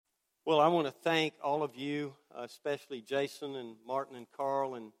Well, I want to thank all of you, especially Jason and Martin and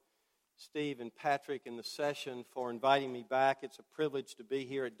Carl and Steve and Patrick in the session for inviting me back. It's a privilege to be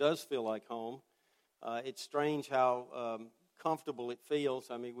here. It does feel like home. It's strange how comfortable it feels.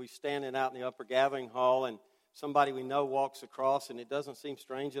 I mean, we're standing out in the upper gathering hall and somebody we know walks across and it doesn't seem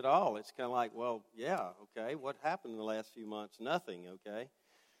strange at all. It's kind of like, well, yeah, okay, what happened in the last few months? Nothing, okay?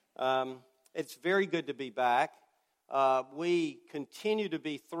 It's very good to be back. We continue to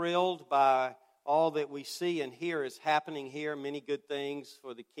be thrilled by all that we see and hear is happening here. Many good things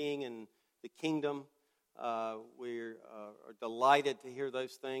for the King and the kingdom. We are delighted to hear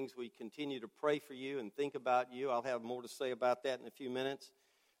those things. We continue to pray for you and think about you. I'll have more to say about that in a few minutes.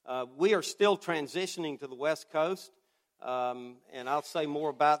 We are still transitioning to the West Coast, and I'll say more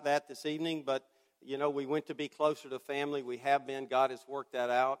about that this evening. But, you know, we went to be closer to family. We have been. God has worked that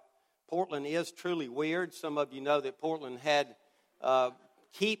out. Portland is truly weird. Some of you know that Portland had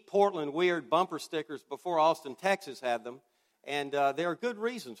Keep Portland Weird bumper stickers before Austin, Texas had them. And there are good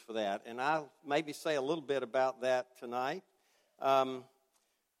reasons for that. And I'll maybe say a little bit about that tonight.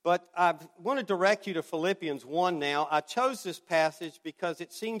 But I want to direct you to Philippians 1 now. I chose this passage because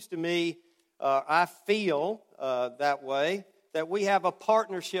it seems to me, I feel that way, that we have a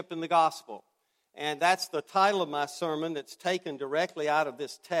partnership in the gospel. And that's the title of my sermon that's taken directly out of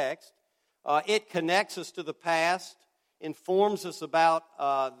this text. It connects us to the past, informs us about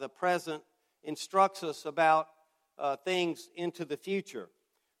the present, instructs us about things into the future.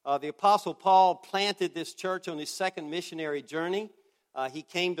 The Apostle Paul planted this church on his second missionary journey. He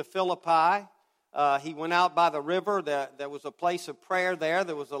came to Philippi. He went out by the river. There was a place of prayer there.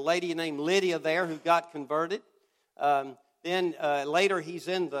 There was a lady named Lydia there who got converted. Then later he's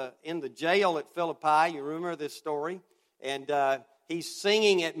in the jail at Philippi. You remember this story? And he's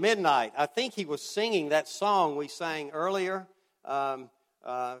singing at midnight. I think he was singing that song we sang earlier,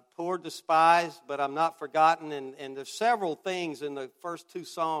 Poor, Despised, But I'm Not Forgotten. And there's several things in the first two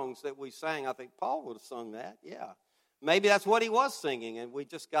songs that we sang. I think Paul would have sung that, yeah. Maybe that's what he was singing, and we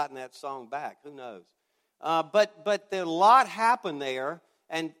just gotten that song back. Who knows? But a lot happened there,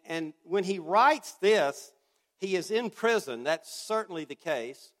 and when he writes this, he is in prison. That's certainly the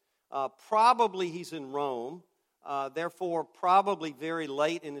case. Probably he's in Rome. Therefore, probably very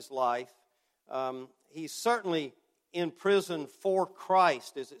late in his life. He's certainly in prison for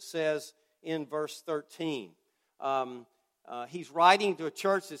Christ, as it says in verse 13. He's writing to a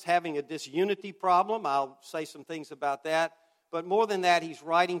church that's having a disunity problem. I'll say some things about that. But more than that, he's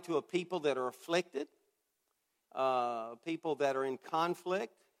writing to a people that are afflicted, people that are in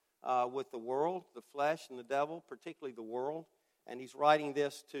conflict with the world, the flesh and the devil, particularly the world. And he's writing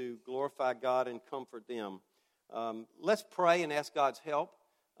this to glorify God and comfort them. Let's pray and ask God's help,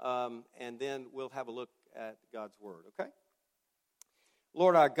 and then we'll have a look at God's Word, okay?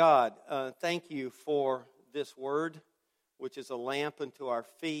 Lord our God, thank you for this Word, which is a lamp unto our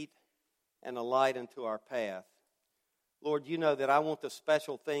feet and a light unto our path. Lord, you know that I want the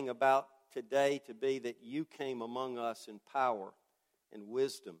special thing about today to be that you came among us in power and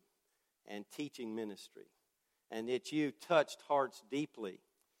wisdom and teaching ministry, and that you touched hearts deeply.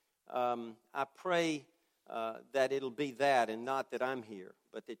 I pray that it'll be that, and not that I'm here,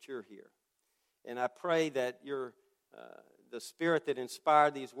 but that you're here. And I pray that the Spirit that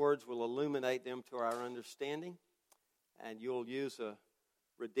inspired these words will illuminate them to our understanding, and you'll use a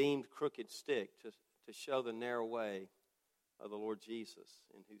redeemed crooked stick to show the narrow way of the Lord Jesus,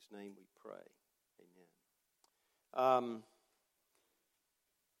 in whose name we pray. Amen.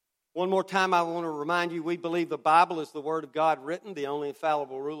 One more time, I want to remind you, we believe the Bible is the Word of God written, the only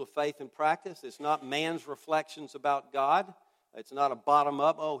infallible rule of faith and practice. It's not man's reflections about God. It's not a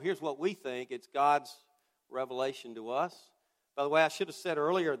bottom-up, oh, here's what we think. It's God's revelation to us. By the way, I should have said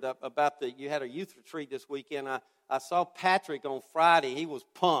earlier you had a youth retreat this weekend. I saw Patrick on Friday. He was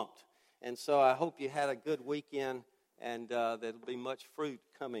pumped. And so I hope you had a good weekend, and there'll be much fruit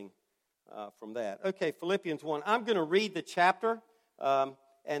coming from that. Okay, Philippians 1. I'm going to read the chapter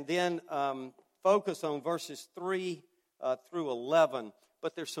and then focus on verses 3 through 11.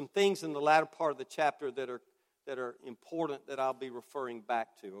 But there's some things in the latter part of the chapter that are important that I'll be referring back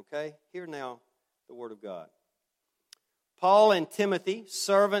to, okay? Hear now the Word of God. Paul and Timothy,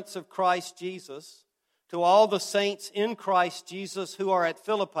 servants of Christ Jesus, to all the saints in Christ Jesus who are at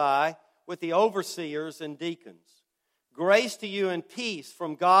Philippi with the overseers and deacons. Grace to you and peace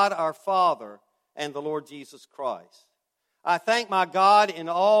from God our Father and the Lord Jesus Christ. I thank my God in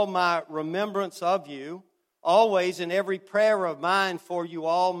all my remembrance of you, always in every prayer of mine for you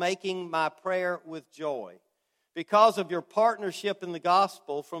all, making my prayer with joy, because of your partnership in the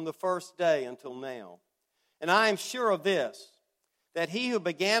gospel from the first day until now. And I am sure of this, that he who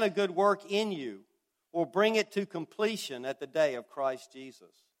began a good work in you will bring it to completion at the day of Christ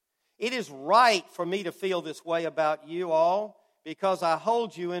Jesus. It is right for me to feel this way about you all because I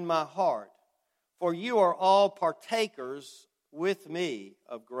hold you in my heart, for you are all partakers with me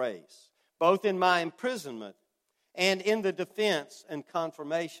of grace, both in my imprisonment and in the defense and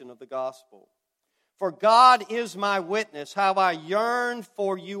confirmation of the gospel. For God is my witness, how I yearn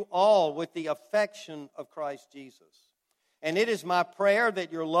for you all with the affection of Christ Jesus. And it is my prayer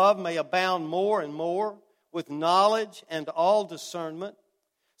that your love may abound more and more with knowledge and all discernment,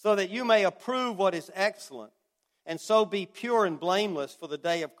 so that you may approve what is excellent, and so be pure and blameless for the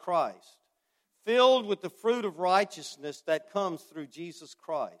day of Christ, filled with the fruit of righteousness that comes through Jesus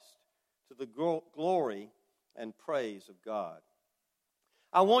Christ, to the glory and praise of God.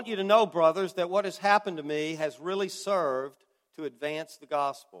 I want you to know, brothers, that what has happened to me has really served to advance the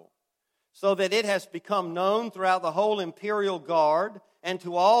gospel, so that it has become known throughout the whole imperial guard and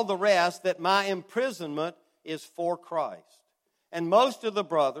to all the rest that my imprisonment is for Christ. And most of the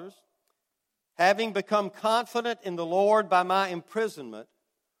brothers, having become confident in the Lord by my imprisonment,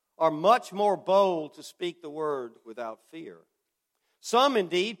 are much more bold to speak the word without fear. Some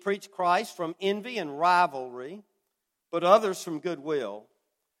indeed preach Christ from envy and rivalry, but others from goodwill.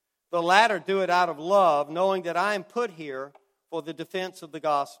 The latter do it out of love, knowing that I am put here for the defense of the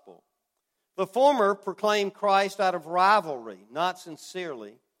gospel. The former proclaim Christ out of rivalry, not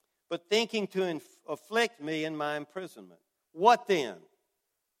sincerely, but thinking to afflict me in my imprisonment. What then?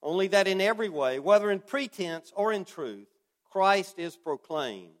 Only that in every way, whether in pretense or in truth, Christ is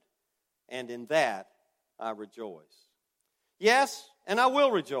proclaimed, and in that I rejoice. Yes, and I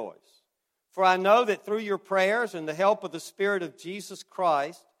will rejoice, for I know that through your prayers and the help of the Spirit of Jesus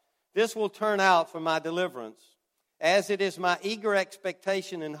Christ, this will turn out for my deliverance, as it is my eager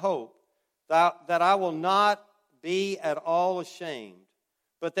expectation and hope that I will not be at all ashamed,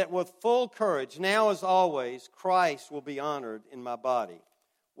 but that with full courage, now as always, Christ will be honored in my body,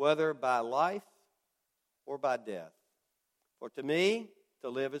 whether by life or by death. For to me, to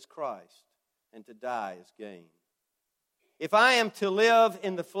live is Christ, and to die is gain. If I am to live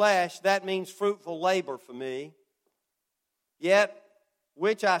in the flesh, that means fruitful labor for me. Yet,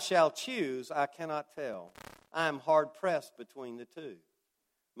 which I shall choose, I cannot tell. I am hard-pressed between the two.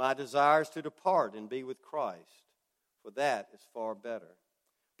 My desire is to depart and be with Christ, for that is far better.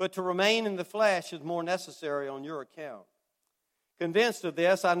 But to remain in the flesh is more necessary on your account. Convinced of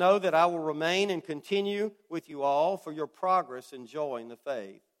this, I know that I will remain and continue with you all for your progress and joy in the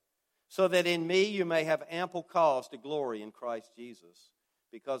faith, so that in me you may have ample cause to glory in Christ Jesus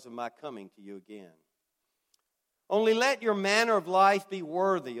because of my coming to you again. Only let your manner of life be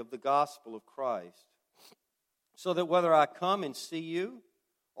worthy of the gospel of Christ, so that whether I come and see you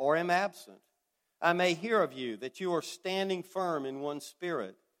or am absent, I may hear of you that you are standing firm in one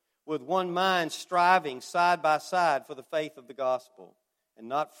spirit, with one mind striving side by side for the faith of the gospel, and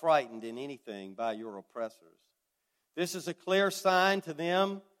not frightened in anything by your oppressors. This is a clear sign to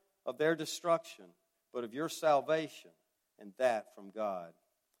them of their destruction, but of your salvation, and that from God.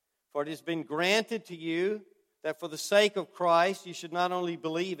 For it has been granted to you that for the sake of Christ you should not only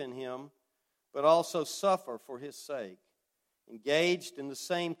believe in him, but also suffer for his sake, engaged in the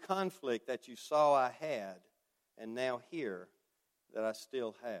same conflict that you saw I had, and now hear that I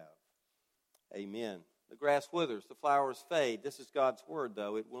still have. Amen. The grass withers, the flowers fade. This is God's word,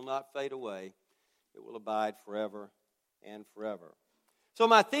 though. It will not fade away. It will abide forever and forever. So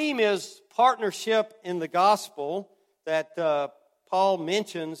my theme is partnership in the gospel that Paul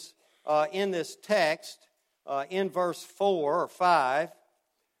mentions in this text in verse 4 or 5.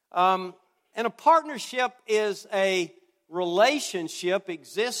 And a partnership is a relationship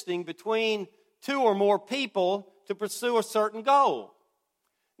existing between two or more people to pursue a certain goal.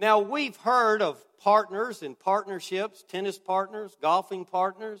 Now, we've heard of partners and partnerships, tennis partners, golfing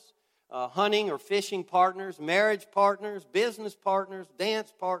partners, hunting or fishing partners, marriage partners, business partners,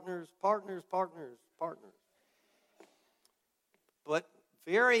 dance partners. But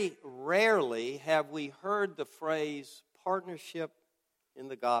very rarely have we heard the phrase partnership in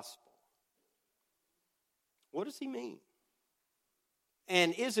the gospel. What does he mean?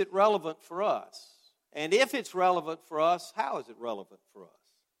 And is it relevant for us? And if it's relevant for us, how is it relevant for us?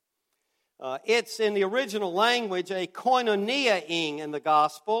 It's in the original language a koinonia-ing in the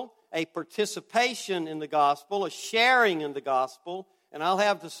gospel, a participation in the gospel, a sharing in the gospel. And I'll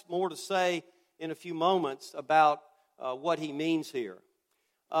have more to say in a few moments about what he means here.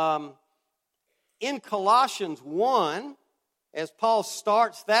 In Colossians 1, as Paul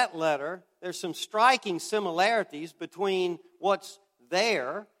starts that letter, there's some striking similarities between what's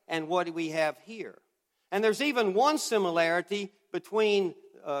there and what we have here. And there's even one similarity between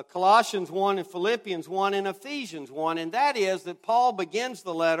Colossians 1 and Philippians 1 and Ephesians 1, and that is that Paul begins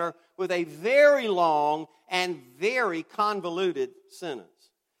the letter with a very long and very convoluted sentence.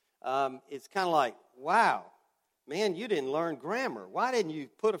 It's kind of like, wow, man, you didn't learn grammar. Why didn't you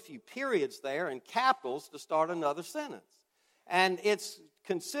put a few periods there and capitals to start another sentence? And it's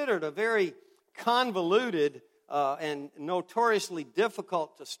considered a very convoluted and notoriously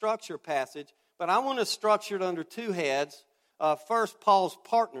difficult to structure passage, but I want to structure it under two heads. First, Paul's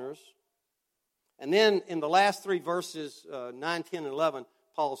partners, and then in the last three verses, 9, 10, and 11,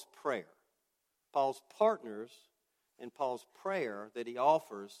 Paul's prayer. Paul's partners and Paul's prayer that he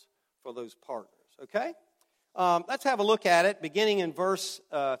offers for those partners. Okay? Let's have a look at it, beginning in verse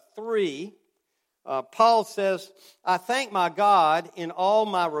 3. Paul says, I thank my God in all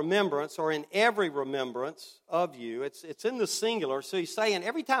my remembrance, or in every remembrance of you. It's in the singular, so he's saying,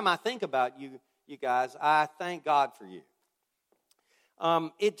 every time I think about you guys, I thank God for you.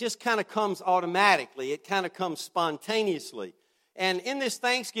 It just kind of comes automatically. It kind of comes spontaneously. And in this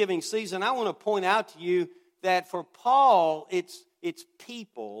Thanksgiving season, I want to point out to you that for Paul, it's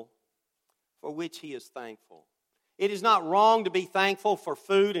people for which he is thankful. It is not wrong to be thankful for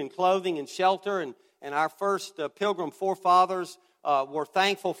food and clothing and shelter, and our first Pilgrim forefathers were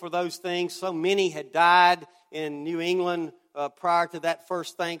thankful for those things. So many had died in New England prior to that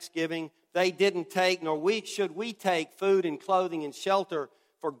first Thanksgiving. They didn't take, nor should we take food and clothing and shelter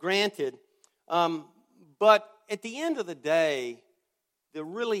for granted. But at the end of the day, the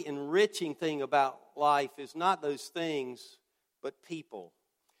really enriching thing about life is not those things, but people.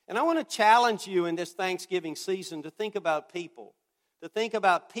 And I want to challenge you in this Thanksgiving season to think about people,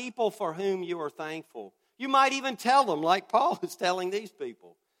 for whom you are thankful. You might even tell them, like Paul is telling these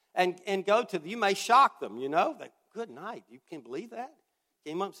people, and go to them. You may shock them, that, good night, you can believe that?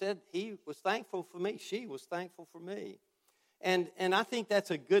 Came up and said, he was thankful for me, she was thankful for me. And I think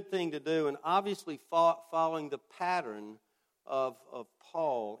that's a good thing to do, and obviously following the pattern of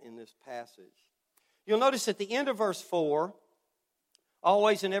Paul in this passage. You'll notice at the end of verse 4,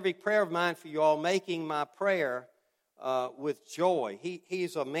 always in every prayer of mine for you all, making my prayer with joy.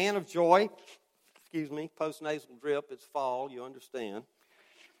 He's a man of joy. Excuse me, post-nasal drip, it's fall, you understand.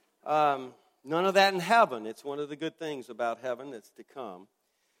 None of that in heaven. It's one of the good things about heaven that's to come.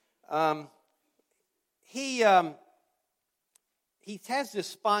 He has this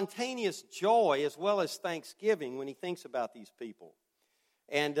spontaneous joy as well as thanksgiving when he thinks about these people.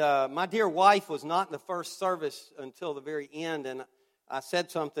 And my dear wife was not in the first service until the very end, and I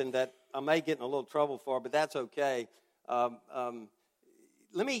said something that I may get in a little trouble for, but that's okay.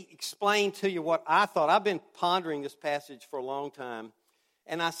 Let me explain to you what I thought. I've been pondering this passage for a long time.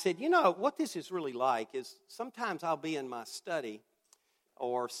 And I said, what this is really like is sometimes I'll be in my study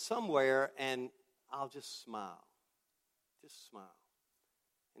or somewhere and I'll just smile. Just smile.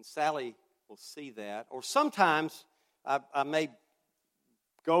 And Sally will see that. Or sometimes I may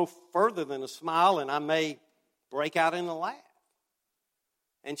go further than a smile and I may break out in a laugh.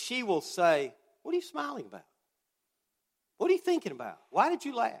 And she will say, what are you smiling about? What are you thinking about? Why did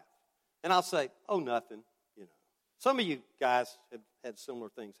you laugh? And I'll say, oh, nothing. Some of you guys have had similar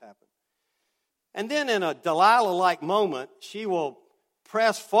things happen. And then in a Delilah-like moment, she will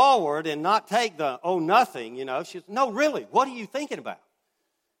press forward and not take the, oh, nothing, She says, no, really, what are you thinking about?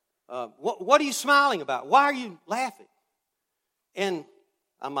 What are you smiling about? Why are you laughing? And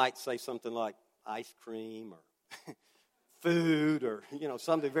I might say something like ice cream or food or,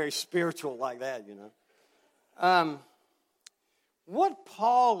 something very spiritual like that, What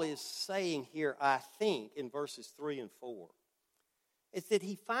Paul is saying here, I think, in verses 3 and 4, is that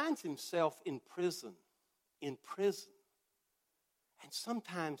he finds himself in prison. And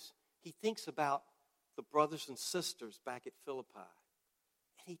sometimes he thinks about the brothers and sisters back at Philippi,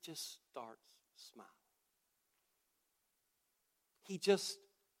 and he just starts smiling. He just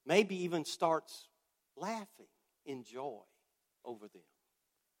maybe even starts laughing in joy over them.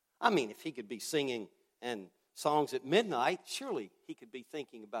 I mean, if he could be singing and songs at midnight, surely he could be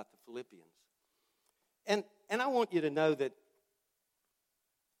thinking about the Philippians. And I want you to know that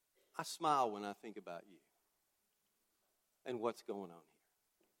I smile when I think about you and what's going on here.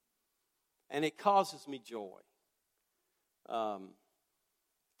 And it causes me joy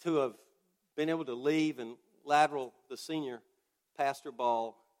to have been able to leave and lateral the senior pastor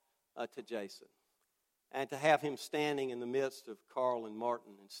ball to Jason, and to have him standing in the midst of Carl and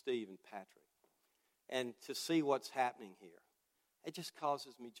Martin and Steve and Patrick, and to see what's happening here. It just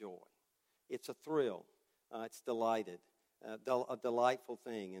causes me joy. It's a thrill. It's a delightful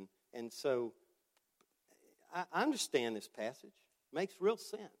thing. And so I understand this passage. It makes real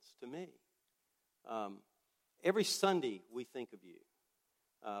sense to me. every Sunday we think of you.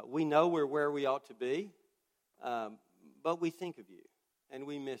 We know we're where we ought to be, but we think of you, and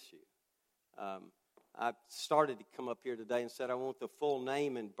we miss you. I started to come up here today and said I want the full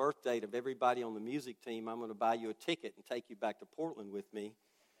name and birth date of everybody on the music team. I'm going to buy you a ticket and take you back to Portland with me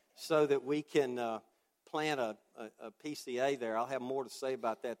so that we can plan a PCA there. I'll have more to say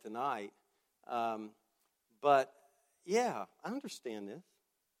about that tonight. But, yeah, I understand this.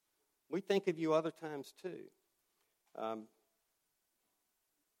 We think of you other times too.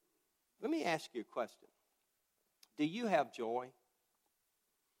 Let me ask you a question. Do you have joy?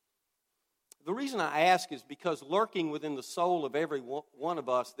 The reason I ask is because lurking within the soul of every one of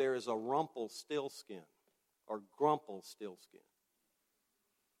us, there is a Rumpelstiltskin, or Grumpelstiltskin.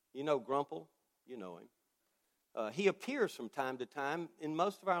 You know Grumple? You know him. He appears from time to time in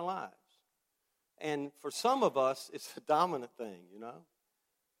most of our lives. And for some of us, it's a dominant thing, you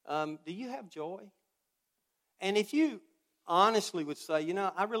know. Do you have joy? And if you honestly would say, you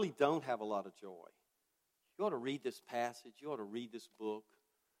know, I really don't have a lot of joy, you ought to read this passage, you ought to read this book,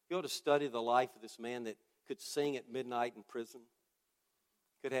 you ought to study the life of this man that could sing at midnight in prison,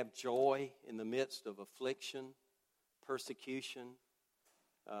 could have joy in the midst of affliction, persecution,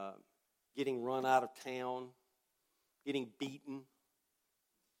 getting run out of town, getting beaten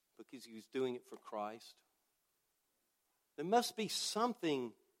because he was doing it for Christ. There must be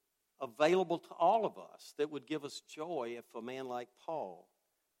something available to all of us that would give us joy if a man like Paul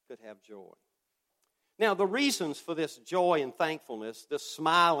could have joy. Now, the reasons for this joy and thankfulness, this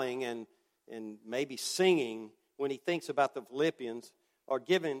smiling and maybe singing when he thinks about the Philippians are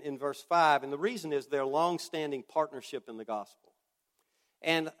given in verse 5. And the reason is their long-standing partnership in the gospel.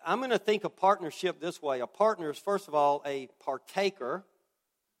 And I'm going to think of partnership this way. A partner is, first of all, a partaker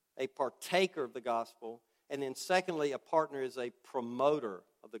of the gospel. And then secondly, a partner is a promoter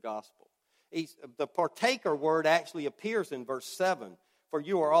of the gospel. The partaker word actually appears in verse 7. For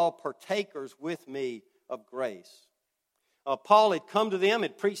you are all partakers with me of grace. Paul had come to them,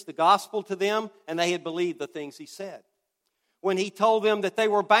 had preached the gospel to them, and they had believed the things he said. When he told them that they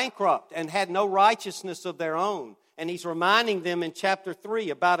were bankrupt and had no righteousness of their own, and he's reminding them in chapter 3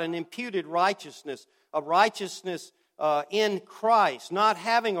 about an imputed righteousness, a righteousness in Christ, not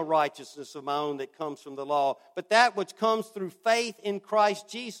having a righteousness of my own that comes from the law, but that which comes through faith in Christ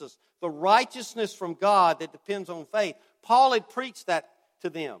Jesus, the righteousness from God that depends on faith. Paul had preached that to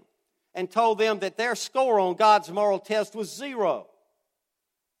them and told them that their score on God's moral test was 0.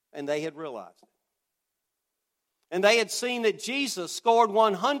 And they had realized it. And they had seen that Jesus scored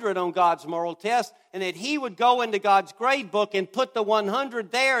 100 on God's moral test and that he would go into God's grade book and put the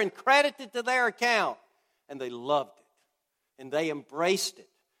 100 there and credit it to their account. And they loved it. And they embraced it.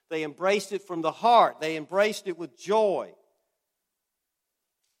 They embraced it from the heart. They embraced it with joy.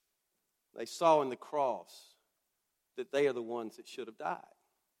 They saw in the cross that they are the ones that should have died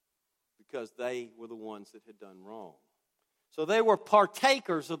because they were the ones that had done wrong. So they were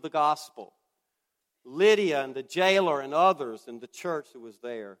partakers of the gospel. Lydia and the jailer and others and the church that was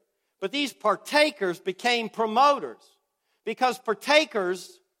there. But these partakers became promoters because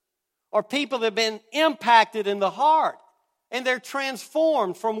partakers are people that have been impacted in the heart and they're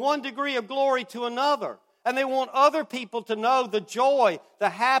transformed from one degree of glory to another. And they want other people to know the joy, the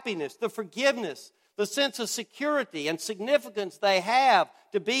happiness, the forgiveness, the sense of security and significance they have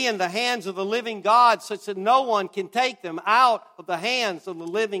to be in the hands of the living God such that no one can take them out of the hands of the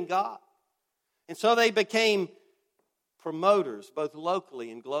living God. And so they became promoters both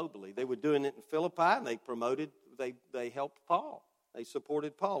locally and globally. They were doing it in Philippi and they helped Paul. They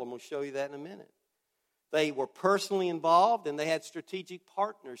supported Paul. I'm going to show you that in a minute. They were personally involved and they had strategic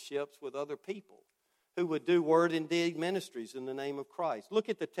partnerships with other people who would do word and deed ministries in the name of Christ. Look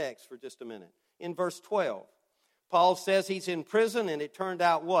at the text for just a minute. In verse 12, Paul says he's in prison, and it turned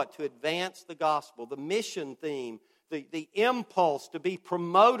out what? To advance the gospel. The mission theme, the impulse to be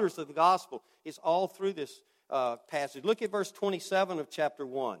promoters of the gospel is all through this passage. Look at verse 27 of chapter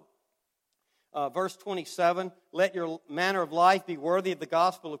 1. Verse 27, let your manner of life be worthy of the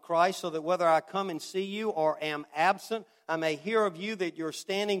gospel of Christ, so that whether I come and see you or am absent, I may hear of you that you're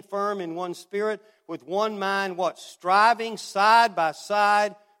standing firm in one spirit, with one mind, what? Striving side by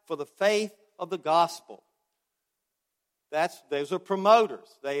side for the faith of the gospel. Those are promoters.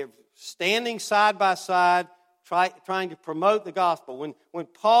 They are standing side by side, trying to promote the gospel. When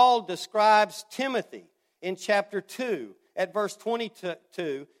Paul describes Timothy in chapter 2, at verse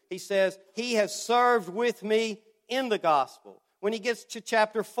 22, he says, he has served with me in the gospel. When he gets to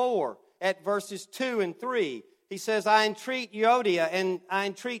chapter 4, at verses 2 and 3, he says, I entreat Euodia and I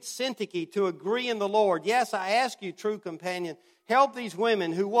entreat Syntyche to agree in the Lord. Yes, I ask you, true companion, Help these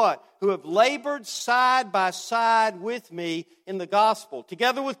women who what? Who have labored side by side with me in the gospel,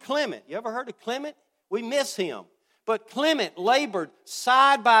 together with Clement. You ever heard of Clement? We miss him. But Clement labored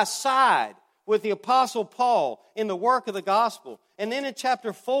side by side with the Apostle Paul in the work of the gospel. And then in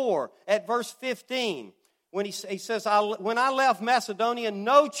chapter 4, at verse 15, when he says, when I left Macedonia,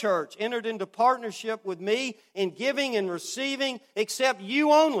 no church entered into partnership with me in giving and receiving except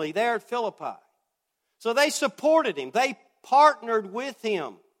you only there at Philippi. So they supported him. They partnered with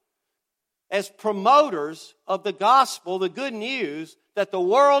him as promoters of the gospel, the good news that the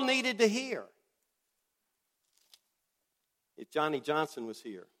world needed to hear. If Johnny Johnson was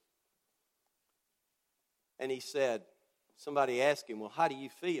here and he said, somebody asked him, well, how do you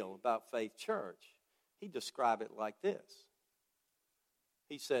feel about Faith Church? He'd describe it like this.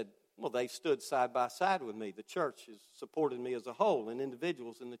 He said, well, they stood side by side with me. The church has supported me as a whole, and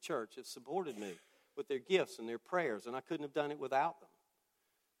individuals in the church have supported me with their gifts and their prayers, and I couldn't have done it without them.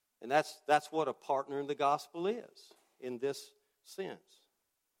 And that's what a partner in the gospel is, in this sense.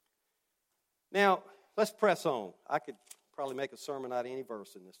 Now, let's press on. I could probably make a sermon out of any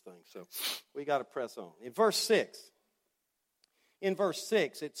verse in this thing, so we got to press on. In verse 6,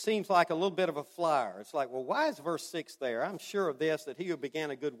 it seems like a little bit of a flyer. It's like, well, why is verse 6 there? I'm sure of this, that he who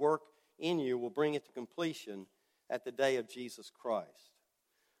began a good work in you will bring it to completion at the day of Jesus Christ.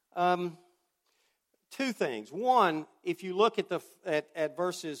 Two things. One, if you look at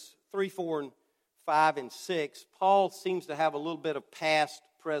verses 3, 4, and 5, and 6, Paul seems to have a little bit of past,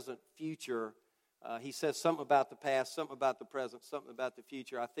 present, future. He says something about the past, something about the present, something about the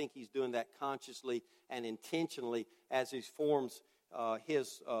future. I think he's doing that consciously and intentionally as he forms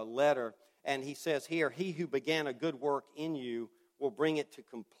his letter. And he says here, he who began a good work in you will bring it to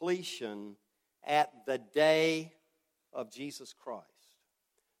completion at the day of Jesus Christ.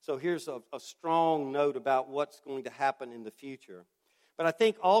 So here's a strong note about what's going to happen in the future. But I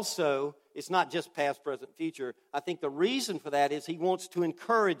think also, it's not just past, present, future. I think the reason for that is he wants to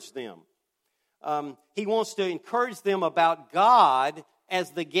encourage them. He wants to encourage them about God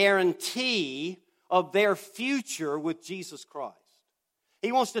as the guarantee of their future with Jesus Christ.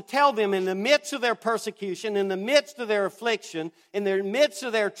 He wants to tell them in the midst of their persecution, in the midst of their affliction, in the midst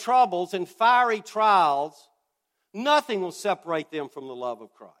of their troubles and fiery trials, nothing will separate them from the love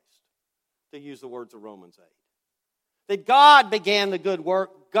of Christ, to use the words of Romans 8. That God began the good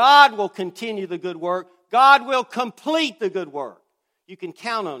work, God will continue the good work, God will complete the good work. You can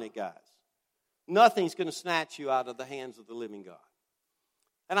count on it, guys. Nothing's going to snatch you out of the hands of the living God.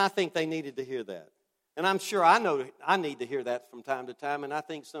 And I think they needed to hear that. And I'm sure I know I need to hear that from time to time, and I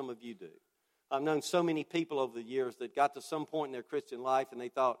think some of you do. I've known so many people over the years that got to some point in their Christian life and they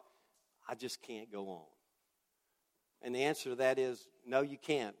thought, I just can't go on. And the answer to that is, no, you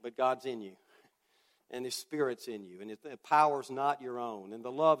can't, but God's in you. And His Spirit's in you. And the power's not your own. And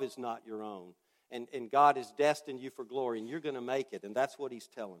the love is not your own. And God has destined you for glory, and you're going to make it. And that's what He's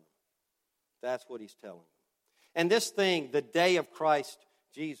telling them. That's what He's telling them. And this thing, the day of Christ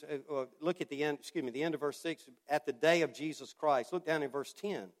Jesus, look at the end of verse 6, at the day of Jesus Christ. Look down in verse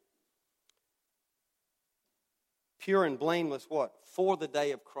 10. Pure and blameless what? For the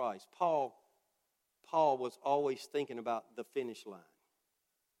day of Christ. Paul was always thinking about the finish line.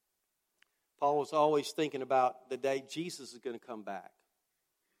 Paul was always thinking about the day Jesus is going to come back.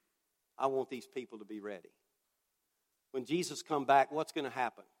 I want these people to be ready. When Jesus comes back, what's going to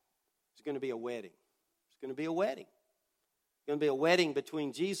happen? It's going to be a wedding. It's going to be a wedding. It's going to be a wedding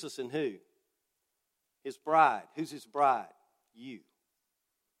between Jesus and who? His bride. Who's His bride? You.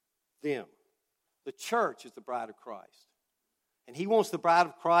 Them. The church is the bride of Christ. And He wants the bride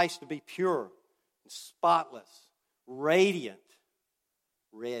of Christ to be pure, spotless, radiant,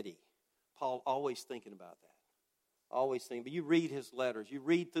 ready. Paul always thinking about that. Always thinking. But you read his letters. You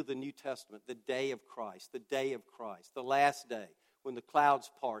read through the New Testament, the day of Christ, the day of Christ, the last day, when the clouds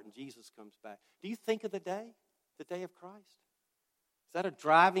part and Jesus comes back. Do you think of the day of Christ? Is that a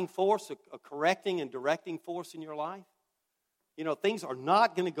driving force, a correcting and directing force in your life? You know, things are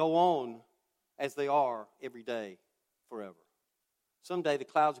not going to go on as they are every day forever. Someday the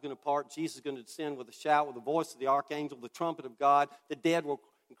clouds are going to part. Jesus is going to descend with a shout, with the voice of the archangel, the trumpet of God. The dead and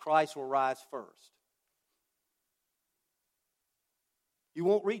Christ will rise first. You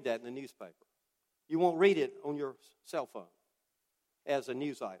won't read that in the newspaper. You won't read it on your cell phone as a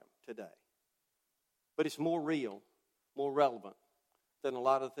news item today. But it's more real, more relevant than a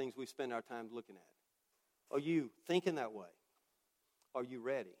lot of the things we spend our time looking at. Are you thinking that way? Are you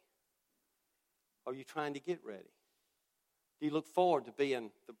ready? Are you trying to get ready? Do you look forward to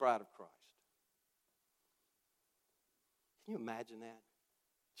being the bride of Christ? Can you imagine that?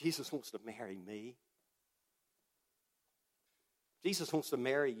 Jesus wants to marry me. Jesus wants to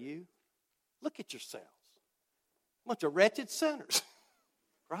marry you. Look at yourselves. A bunch of wretched sinners.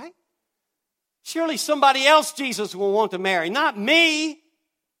 Right? Surely somebody else Jesus will want to marry. Not me.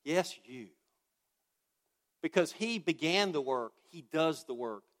 Yes, you. Because he began the work. He does the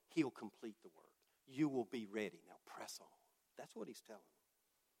work. He'll complete the work. You will be ready. Now press on. That's what he's telling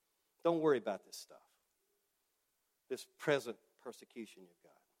them. Don't worry about this stuff. This present persecution you've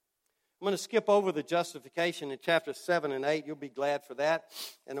got. I'm going to skip over the justification in chapters 7 and 8. You'll be glad for that.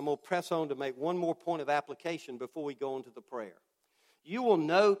 And I'm going to press on to make one more point of application before we go into the prayer. You will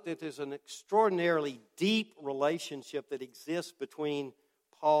note that there's an extraordinarily deep relationship that exists between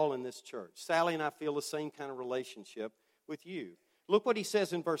Paul and this church. Sally and I feel the same kind of relationship with you. Look what he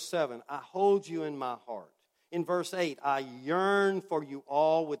says in verse 7. I hold you in my heart. In verse 8, I yearn for you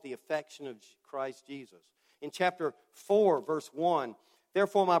all with the affection of Christ Jesus. In chapter 4, verse 1,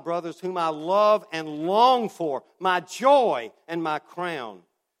 therefore, my brothers, whom I love and long for, my joy and my crown.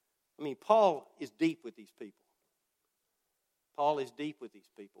 I mean, Paul is deep with these people. Paul is deep with these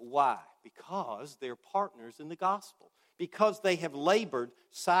people. Why? Because they're partners in the gospel. Because they have labored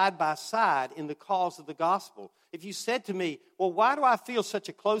side by side in the cause of the gospel. If you said to me, well, why do I feel such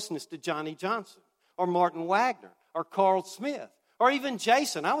a closeness to Johnny Johnson or Martin Wagner or Carl Smith or even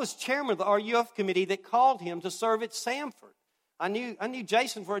Jason? I was chairman of the RUF committee that called him to serve at Samford. I knew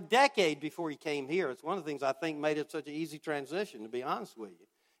Jason for a decade before he came here. It's one of the things I think made it such an easy transition, to be honest with you,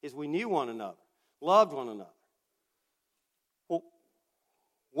 is we knew one another, loved one another. Well,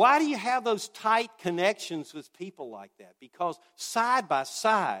 why do you have those tight connections with people like that? Because side by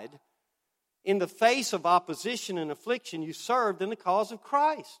side, in the face of opposition and affliction, you served in the cause of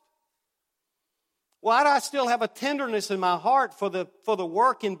Christ. Why do I still have a tenderness in my heart for the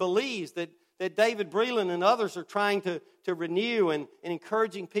work in Belize that David Breland and others are trying to renew and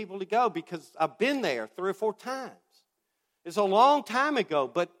encouraging people to go? Because I've been there 3 or 4 times. It's a long time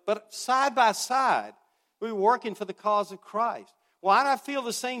ago, but side by side, we were working for the cause of Christ. Why do I feel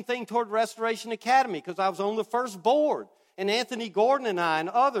the same thing toward Restoration Academy? Because I was on the first board, and Anthony Gordon and I and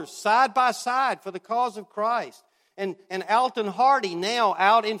others side by side for the cause of Christ. And Alton Hardy now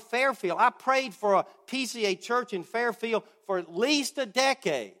out in Fairfield. I prayed for a PCA church in Fairfield for at least a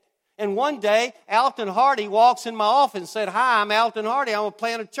decade. And one day, Alton Hardy walks in my office and said, hi, I'm Alton Hardy. I'm going to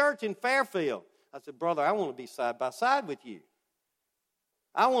plant a church in Fairfield. I said, brother, I want to be side by side with you.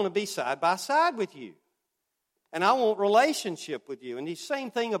 I want to be side by side with you. And I want relationship with you. And the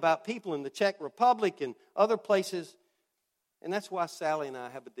same thing about people in the Czech Republic and other places. And that's why Sally and I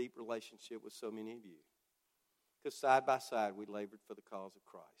have a deep relationship with so many of you. Because side by side we labored for the cause of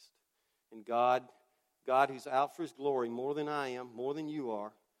Christ. And God who's out for his glory more than I am, more than you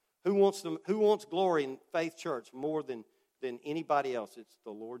are. Who wants glory in Faith Church more than anybody else? It's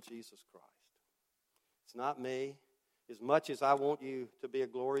the Lord Jesus Christ. It's not me. As much as I want you to be a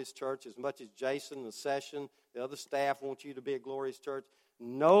glorious church, as much as Jason, the session, the other staff want you to be a glorious church,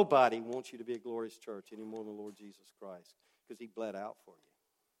 nobody wants you to be a glorious church any more than the Lord Jesus Christ, because he bled out for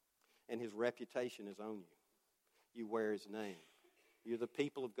you. And his reputation is on you. You wear his name. You're the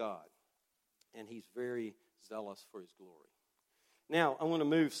people of God. And he's very zealous for his glory. Now, I want to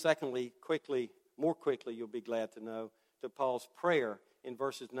move, secondly, more quickly, you'll be glad to know, to Paul's prayer in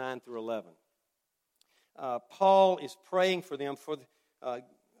verses 9 through 11. Paul is praying for them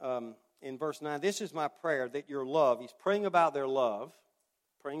in verse 9. This is my prayer, that your love, he's praying about their love.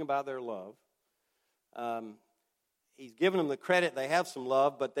 He's given them the credit they have some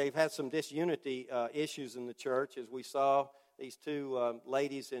love, but they've had some disunity issues in the church. As we saw, these two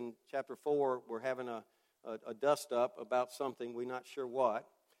ladies in chapter 4 were having a dust-up about something, we're not sure what.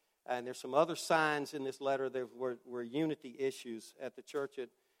 And there's some other signs in this letter. There were unity issues at the church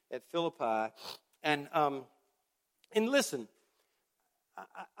at Philippi. And listen,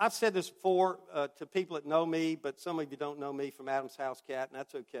 I've said this before to people that know me, but some of you don't know me from Adam's House Cat, and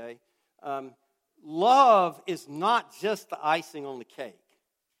that's okay. Love is not just the icing on the cake.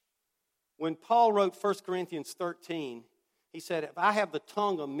 When Paul wrote 1 Corinthians 13, he said, if I have the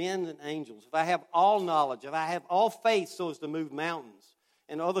tongue of men and angels, if I have all knowledge, if I have all faith so as to move mountains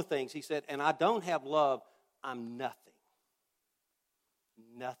and other things, he said, and I don't have love, I'm nothing.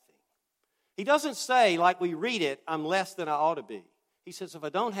 Nothing. He doesn't say, like we read it, I'm less than I ought to be. He says, if I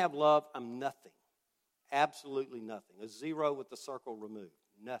don't have love, I'm nothing. Absolutely nothing. A zero with the circle removed.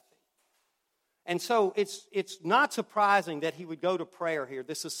 Nothing. And so it's not surprising that he would go to prayer here,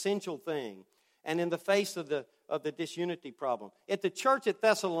 this essential thing, and in the face of the disunity problem. At the church at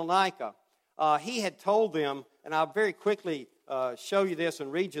Thessalonica, he had told them, and I'll very quickly show you this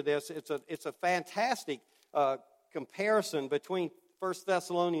and read you this. It's a fantastic comparison between 1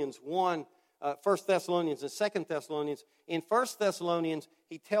 Thessalonians 1, 1 Thessalonians and 2 Thessalonians. In 1 Thessalonians,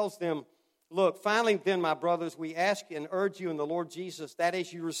 he tells them, look, finally then, my brothers, we ask and urge you in the Lord Jesus, that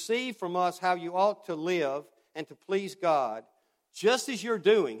as you receive from us how you ought to live and to please God, just as you're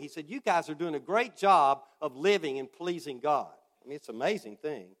doing. He said, you guys are doing a great job of living and pleasing God. I mean, it's an amazing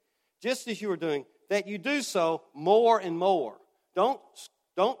thing. Just as you are doing, that you do so more and more. Don't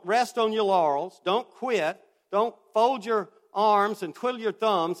rest on your laurels. Don't quit. Don't fold your arms and twiddle your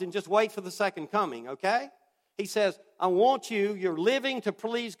thumbs and just wait for the second coming, okay? He says, I want you're living to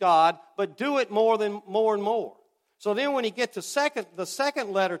please God, but do it more and more. So then when he gets to the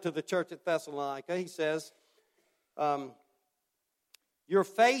second letter to the church at Thessalonica, he says, your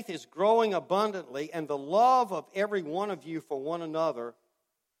faith is growing abundantly, and the love of every one of you for one another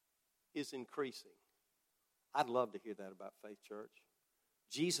is increasing. I'd love to hear that about Faith Church.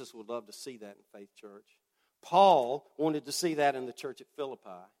 Jesus would love to see that in Faith Church. Paul wanted to see that in the church at Philippi.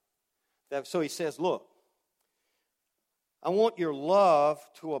 So he says, look, I want your love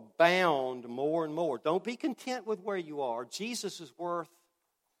to abound more and more. Don't be content with where you are. Jesus is worth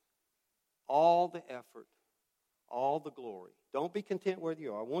all the effort, all the glory. Don't be content where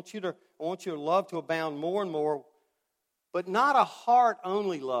you are. I want your love to abound more and more, but not a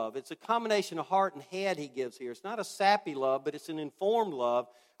heart-only love. It's a combination of heart and head he gives here. It's not a sappy love, but it's an informed love.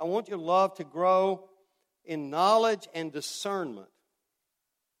 I want your love to grow in knowledge and discernment.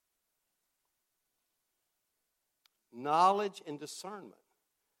 Knowledge and discernment.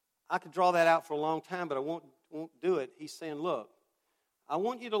 I could draw that out for a long time, but I won't do it. He's saying, look, I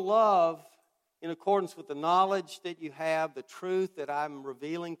want you to love in accordance with the knowledge that you have, the truth that I'm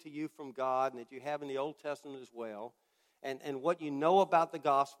revealing to you from God and that you have in the Old Testament as well, and what you know about the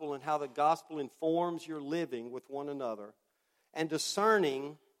gospel and how the gospel informs your living with one another, and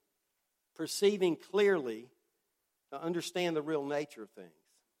discerning, perceiving clearly to understand the real nature of things.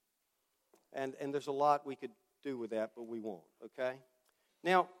 And there's a lot we could do with that, but we won't, okay?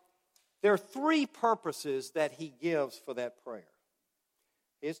 Now, there are three purposes that he gives for that prayer.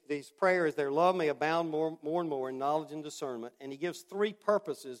 These prayers, their love may abound more and more in knowledge and discernment. And he gives three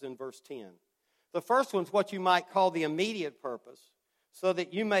purposes in verse 10. The first one's what you might call the immediate purpose, so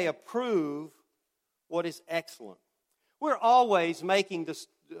that you may approve what is excellent. We're always making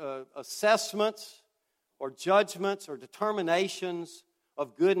assessments or judgments or determinations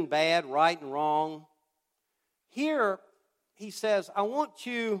of good and bad, right and wrong. Here, he says, I want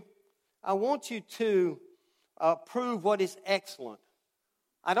you to approve what is excellent.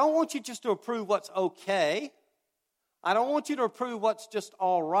 I don't want you just to approve what's okay. I don't want you to approve what's just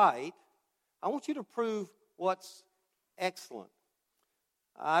all right. I want you to approve what's excellent.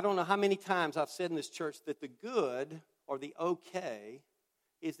 I don't know how many times I've said in this church that the good or the okay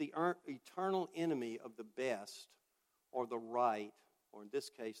is the eternal enemy of the best or the right, or in this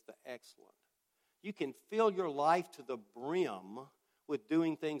case, the excellent. You can fill your life to the brim with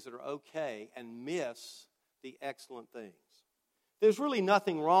doing things that are okay and miss the excellent things. There's really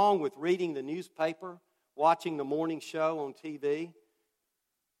nothing wrong with reading the newspaper, watching the morning show on TV.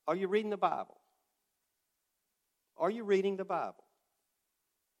 Are you reading the Bible? Are you reading the Bible?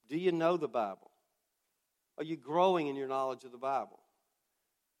 Do you know the Bible? Are you growing in your knowledge of the Bible?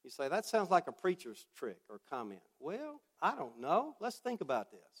 You say, that sounds like a preacher's trick or comment. Well, I don't know. Let's think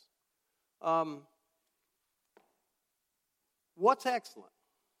about this. What's excellent?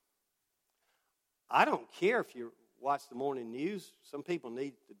 I don't care if you watch the morning news. Some people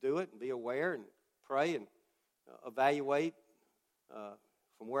need to do it and be aware and pray and evaluate.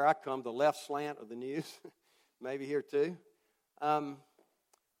 From where I come, the left slant of the news, maybe here too. But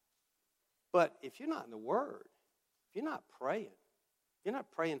if you're not in the Word, if you're not praying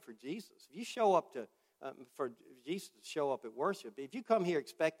for Jesus. If you show up for Jesus to show up at worship, if you come here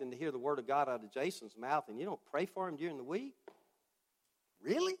expecting to hear the Word of God out of Jason's mouth and you don't pray for him during the week,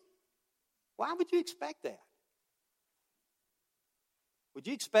 really? Why would you expect that? Would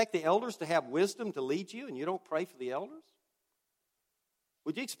you expect the elders to have wisdom to lead you and you don't pray for the elders?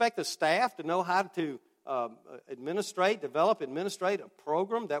 Would you expect the staff to know how to administrate a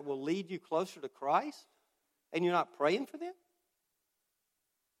program that will lead you closer to Christ and you're not praying for them?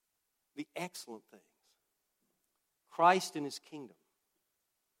 The excellent things. Christ and His kingdom.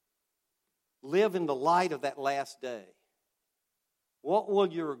 Live in the light of that last day. What will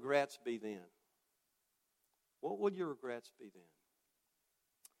your regrets be then? What will your regrets be then?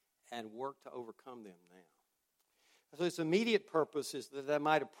 And work to overcome them now. So its immediate purpose is that they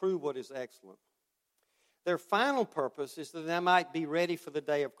might approve what is excellent. Their final purpose is that they might be ready for the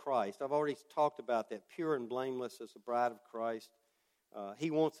day of Christ. I've already talked about that, pure and blameless as the bride of Christ.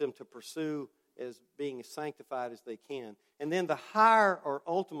 He wants them to pursue as being as sanctified as they can. And then the higher or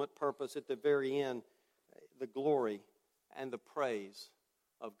ultimate purpose at the very end, the glory and the praise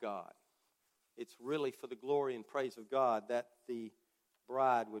of God. It's really for the glory and praise of God that the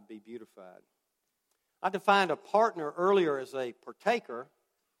bride would be beautified. I defined a partner earlier as a partaker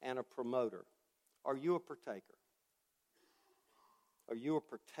and a promoter. Are you a partaker? Are you a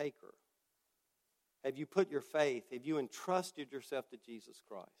partaker? Have you put your faith, have you entrusted yourself to Jesus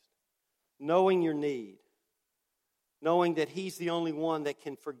Christ? Knowing your need, knowing that He's the only one that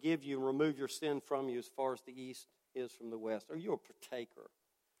can forgive you and remove your sin from you as far as the east is from the west. Are you a partaker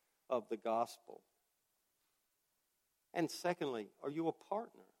of the gospel? And secondly, are you a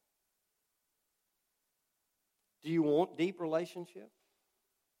partner? Do you want deep relationship?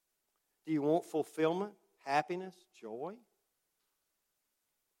 Do you want fulfillment, happiness, joy?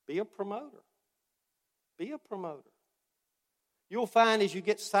 Be a promoter. Be a promoter. You'll find as you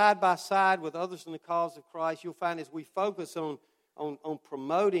get side by side with others in the cause of Christ, you'll find as we focus on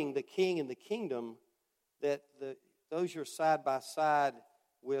promoting the King and the kingdom, that those you're side by side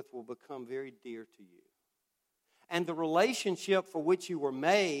with will become very dear to you. And the relationship for which you were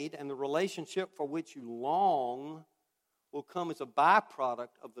made and the relationship for which you long will come as a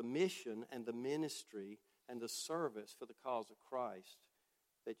byproduct of the mission and the ministry and the service for the cause of Christ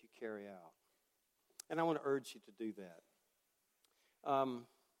that you carry out. And I want to urge you to do that.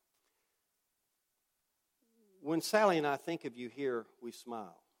 When Sally and I think of you here, we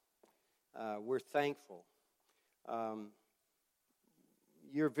smile. We're thankful.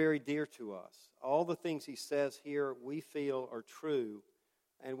 You're very dear to us. All the things he says here we feel are true,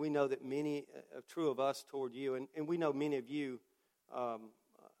 and we know that many are true of us toward you, and we know many of you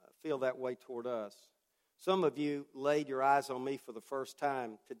feel that way toward us. Some of you laid your eyes on me for the first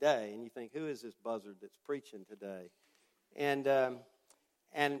time today, and you think, who is this buzzard that's preaching today? And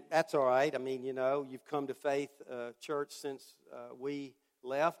that's all right. I mean, you know, you've come to Faith Church since we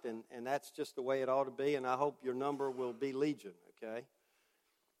left, and that's just the way it ought to be, and I hope your number will be legion, okay?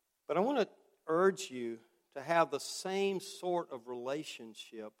 But I want to urge you to have the same sort of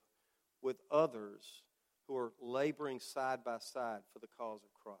relationship with others who are laboring side by side for the cause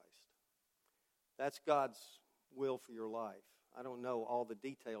of Christ. That's God's will for your life. I don't know all the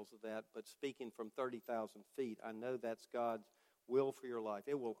details of that, but speaking from 30,000 feet, I know that's God's will for your life.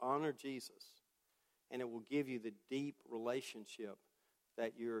 It will honor Jesus, and it will give you the deep relationship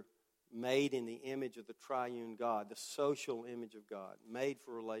that you're made in the image of the triune God, the social image of God, made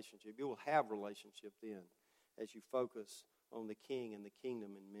for relationship. You will have relationship then as you focus on the King and the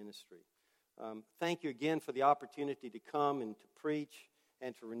kingdom and ministry. Thank you again for the opportunity to come and to preach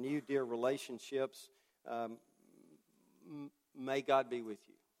and to renew dear relationships. May God be with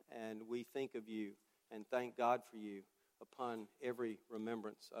you, and we think of you and thank God for you upon every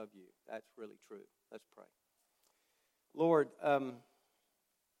remembrance of you. That's really true. Let's pray. Lord,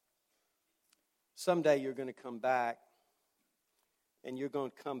 someday you're going to come back, and you're going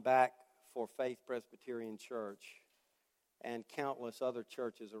to come back for Faith Presbyterian Church and countless other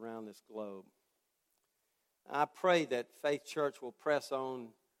churches around this globe. I pray that Faith Church will press on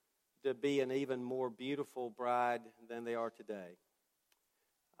to be an even more beautiful bride than they are today.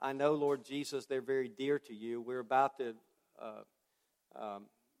 I know, Lord Jesus, they're very dear to you. We're about to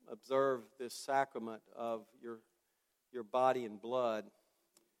observe this sacrament of your body and blood,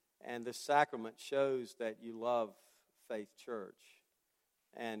 and this sacrament shows that you love Faith Church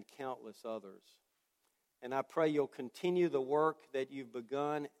and countless others. And I pray you'll continue the work that you've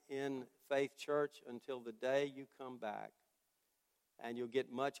begun in Faith Church until the day you come back. And you'll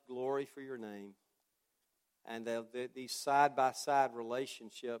get much glory for your name. And these side-by-side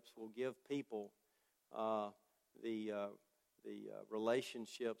relationships will give people the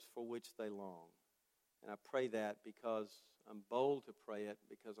relationships for which they long. And I pray that because I'm bold to pray it,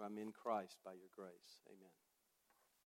 because I'm in Christ by your grace. Amen.